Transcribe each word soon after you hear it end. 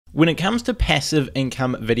When it comes to passive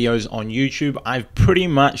income videos on YouTube, I've pretty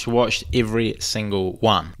much watched every single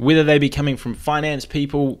one. Whether they be coming from finance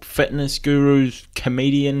people, fitness gurus,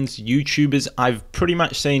 comedians, YouTubers, I've pretty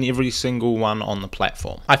much seen every single one on the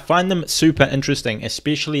platform. I find them super interesting,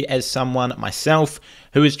 especially as someone myself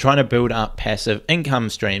who is trying to build up passive income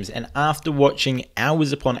streams. And after watching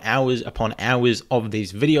hours upon hours upon hours of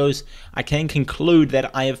these videos, I can conclude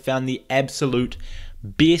that I have found the absolute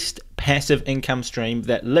best passive income stream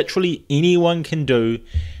that literally anyone can do,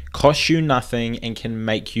 costs you nothing, and can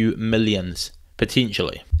make you millions,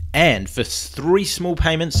 potentially. And for 3 small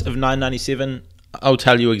payments of $9.97, I'll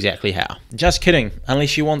tell you exactly how. Just kidding,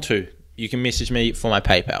 unless you want to. You can message me for my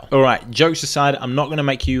PayPal. Alright, jokes aside, I'm not going to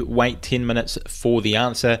make you wait 10 minutes for the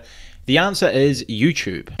answer. The answer is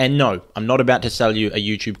YouTube. And no, I'm not about to sell you a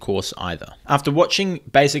YouTube course either. After watching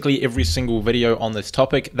basically every single video on this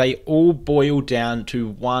topic, they all boil down to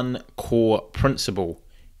one core principle: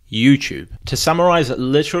 YouTube. To summarize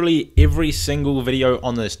literally every single video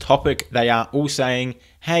on this topic, they are all saying,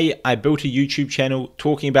 hey, I built a YouTube channel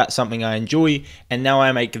talking about something I enjoy, and now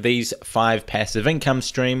I make these 5 passive income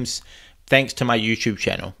streams thanks to my YouTube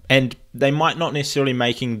channel. And they might not necessarily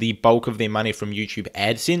making the bulk of their money from YouTube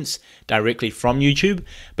AdSense directly from YouTube,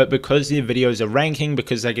 but because their videos are ranking,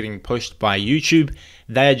 because they're getting pushed by YouTube,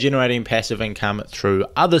 they are generating passive income through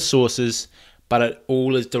other sources, but it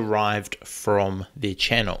all is derived from their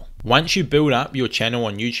channel. Once you build up your channel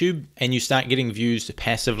on YouTube and you start getting views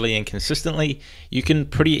passively and consistently, you can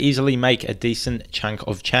pretty easily make a decent chunk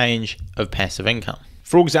of change of passive income.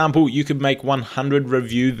 For example, you could make 100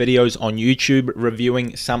 review videos on YouTube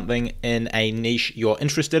reviewing something in a niche you're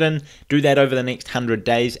interested in, do that over the next 100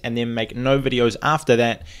 days, and then make no videos after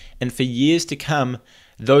that. And for years to come,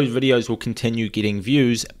 those videos will continue getting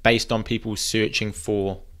views based on people searching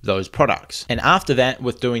for those products. And after that,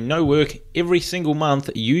 with doing no work, every single month,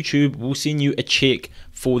 YouTube will send you a check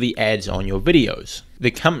for the ads on your videos.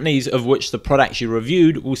 The companies of which the products you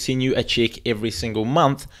reviewed will send you a check every single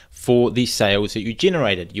month for the sales that you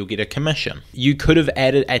generated. You'll get a commission. You could have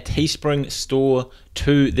added a Teespring store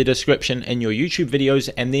to the description in your YouTube videos,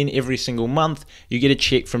 and then every single month you get a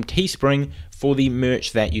check from Teespring for the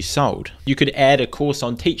merch that you sold. You could add a course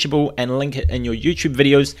on Teachable and link it in your YouTube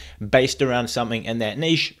videos based around something in that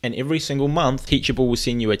niche, and every single month Teachable will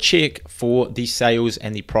send you a check for the sales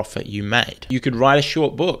and the profit you made. You could write a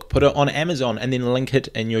short book, put it on Amazon, and then link it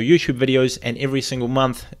in your YouTube videos, and every single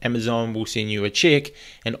month Amazon will send you a check,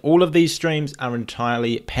 and all of these streams are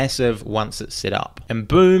entirely passive once it's set up. And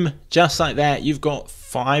boom, just like that, you've got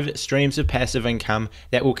 5 streams of passive income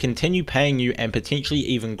that will continue paying you and potentially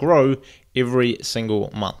even grow every single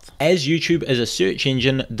month. As YouTube is a search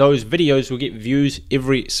engine, those videos will get views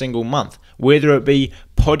every single month, whether it be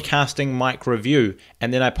podcasting mic review,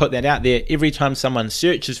 and then I put that out there. Every time someone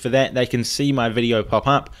searches for that, they can see my video pop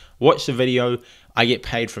up, watch the video. I get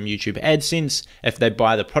paid from YouTube AdSense. If they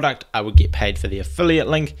buy the product, I would get paid for the affiliate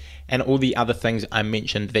link and all the other things I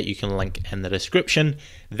mentioned that you can link in the description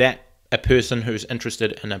that a person who's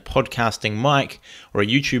interested in a podcasting mic or a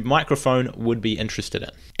YouTube microphone would be interested in.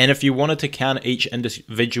 And if you wanted to count each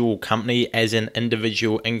individual company as an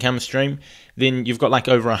individual income stream, then you've got like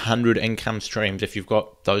over 100 income streams if you've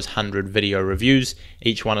got those 100 video reviews,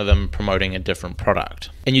 each one of them promoting a different product.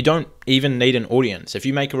 And you don't even need an audience. If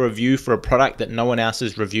you make a review for a product that no one else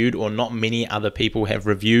has reviewed or not many other people have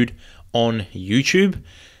reviewed on YouTube,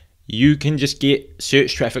 you can just get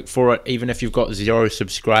search traffic for it even if you've got 0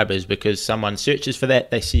 subscribers, because someone searches for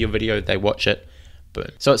that, they see your video, they watch it, boom.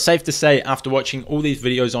 So it's safe to say, after watching all these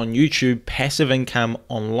videos on YouTube, passive income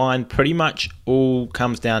online pretty much all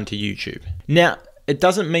comes down to YouTube. Now, it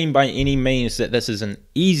doesn't mean by any means that this is an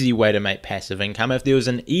easy way to make passive income. If there was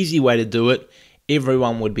an easy way to do it,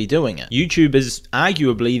 everyone would be doing it. YouTube is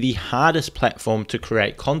arguably the hardest platform to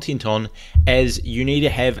create content on, as you need to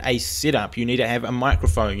have a setup, you need to have a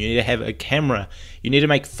microphone, you need to have a camera, you need to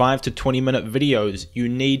make 5 to 20 minute videos, you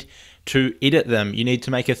need to edit them, you need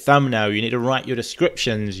to make a thumbnail, you need to write your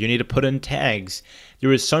descriptions, you need to put in tags.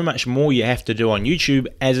 There is so much more you have to do on YouTube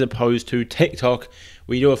as opposed to TikTok,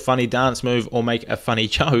 where you do a funny dance move or make a funny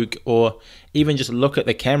joke, or even just look at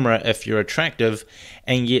the camera if you're attractive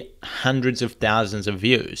and get hundreds of thousands of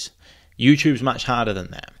views. YouTube's much harder than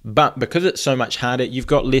that. But because it's so much harder, you've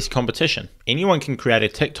got less competition. anyone can create a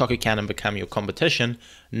TikTok account and become your competition.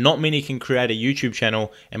 Not many can create a YouTube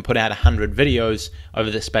channel and put out 100 videos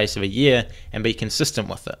over the space of a year and be consistent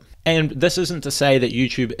with it. And this isn't to say that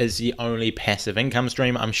YouTube is the only passive income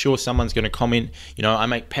stream. I'm sure someone's going to comment, you know, I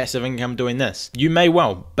make passive income doing this. You may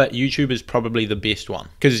well, but YouTube is probably the best one,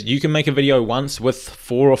 because you can make a video once with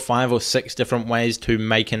 4 or 5 or 6 different ways to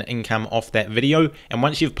make an income off that video. And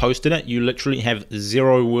once you've posted it, you literally have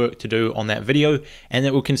zero work to do on that video, and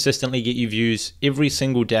it will consistently get you views every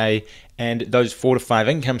single day. And those 4 to 5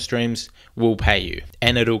 income streams will pay you,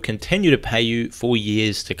 and it'll continue to pay you for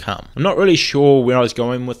years to come. I'm not really sure where I was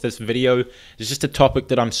going with this video. It's just a topic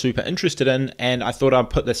that I'm super interested in, and I thought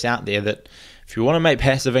I'd put this out there that if you want to make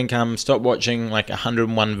passive income, stop watching like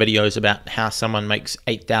 101 videos about how someone makes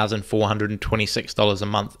 $8,426 a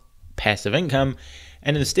month passive income,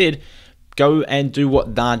 and instead go and do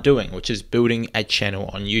what they're doing, which is building a channel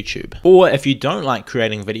on YouTube. Or if you don't like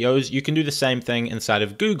creating videos, you can do the same thing inside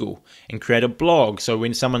of Google and create a blog. So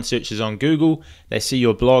when someone searches on Google, they see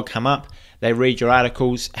your blog come up, they read your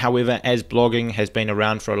articles. However, as blogging has been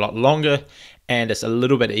around for a lot longer and it's a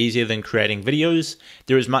little bit easier than creating videos,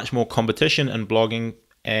 there is much more competition in blogging,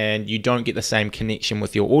 and you don't get the same connection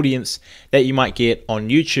with your audience that you might get on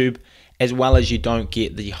YouTube, as well as you don't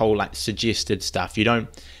get the whole like suggested stuff.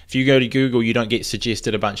 If you go to Google, you don't get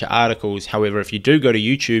suggested a bunch of articles. However, if you do go to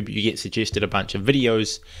YouTube, you get suggested a bunch of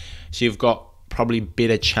videos. So you've got probably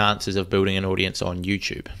better chances of building an audience on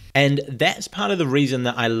YouTube. And that's part of the reason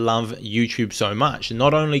that I love YouTube so much.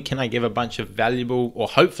 Not only can I give a bunch of valuable, or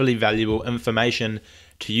hopefully valuable, information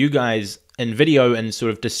to you guys in video and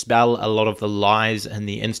sort of dispel a lot of the lies in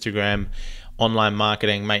the Instagram online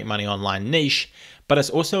marketing, make money online niche, but it's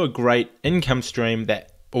also a great income stream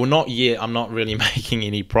that, or not yet, I'm not really making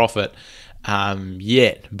any profit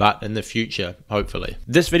yet, but in the future, hopefully.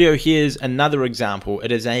 This video here is another example.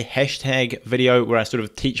 It is a hashtag video where I sort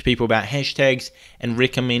of teach people about hashtags and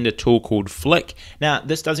recommend a tool called Flick. Now,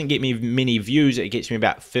 this doesn't get me many views. It gets me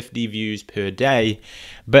about 50 views per day,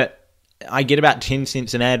 but I get about 10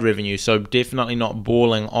 cents in ad revenue, so definitely not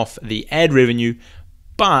balling off the ad revenue.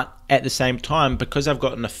 But at the same time, because I've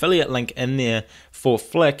got an affiliate link in there for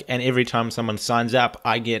Flick, and every time someone signs up,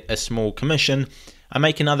 I get a small commission, I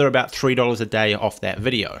make another about $3 a day off that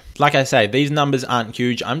video. Like I say, these numbers aren't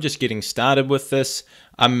huge. I'm just getting started with this.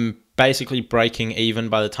 I'm basically breaking even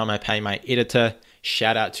by the time I pay my editor.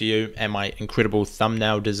 Shout out to you, and my incredible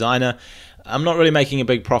thumbnail designer. I'm not really making a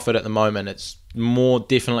big profit at the moment. It's more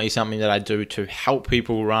definitely something that I do to help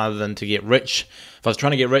people rather than to get rich. If I was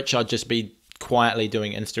trying to get rich, I'd just be quietly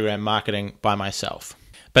doing Instagram marketing by myself.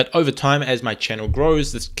 But over time, as my channel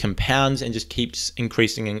grows, this compounds and just keeps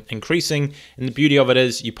increasing and increasing. And the beauty of it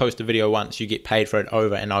is you post a video once, you get paid for it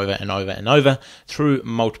over and over and over and over through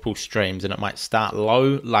multiple streams. And it might start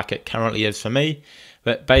low like it currently is for me,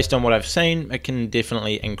 but based on what I've seen, it can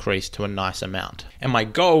definitely increase to a nice amount. And my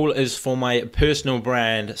goal is for my personal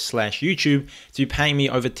brand / YouTube to pay me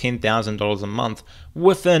over $10,000 a month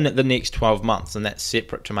within the next 12 months. And that's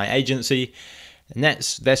separate to my agency. And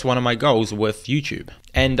that's one of my goals with YouTube.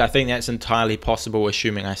 And I think that's entirely possible,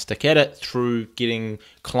 assuming I stick at it, through getting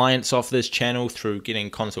clients off this channel, through getting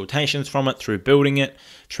consultations from it, through building it,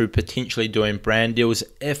 through potentially doing brand deals.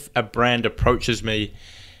 If a brand approaches me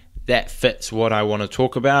that fits what I want to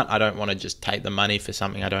talk about, I don't want to just take the money for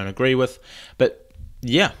something I don't agree with. But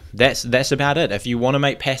yeah, that's about it. If you want to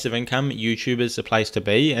make passive income, YouTube is the place to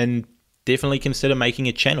be, and definitely consider making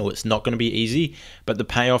a channel. It's not going to be easy, but the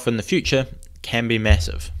payoff in the future can be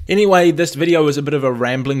massive. Anyway, this video was a bit of a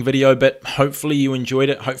rambling video, but hopefully you enjoyed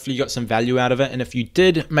it. Hopefully you got some value out of it. And if you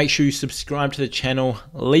did, make sure you subscribe to the channel,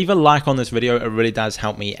 leave a like on this video. It really does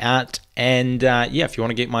help me out. And yeah, if you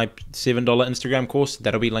want to get my $7 Instagram course,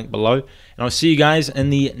 that'll be linked below. And I'll see you guys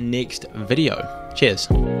in the next video.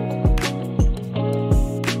 Cheers.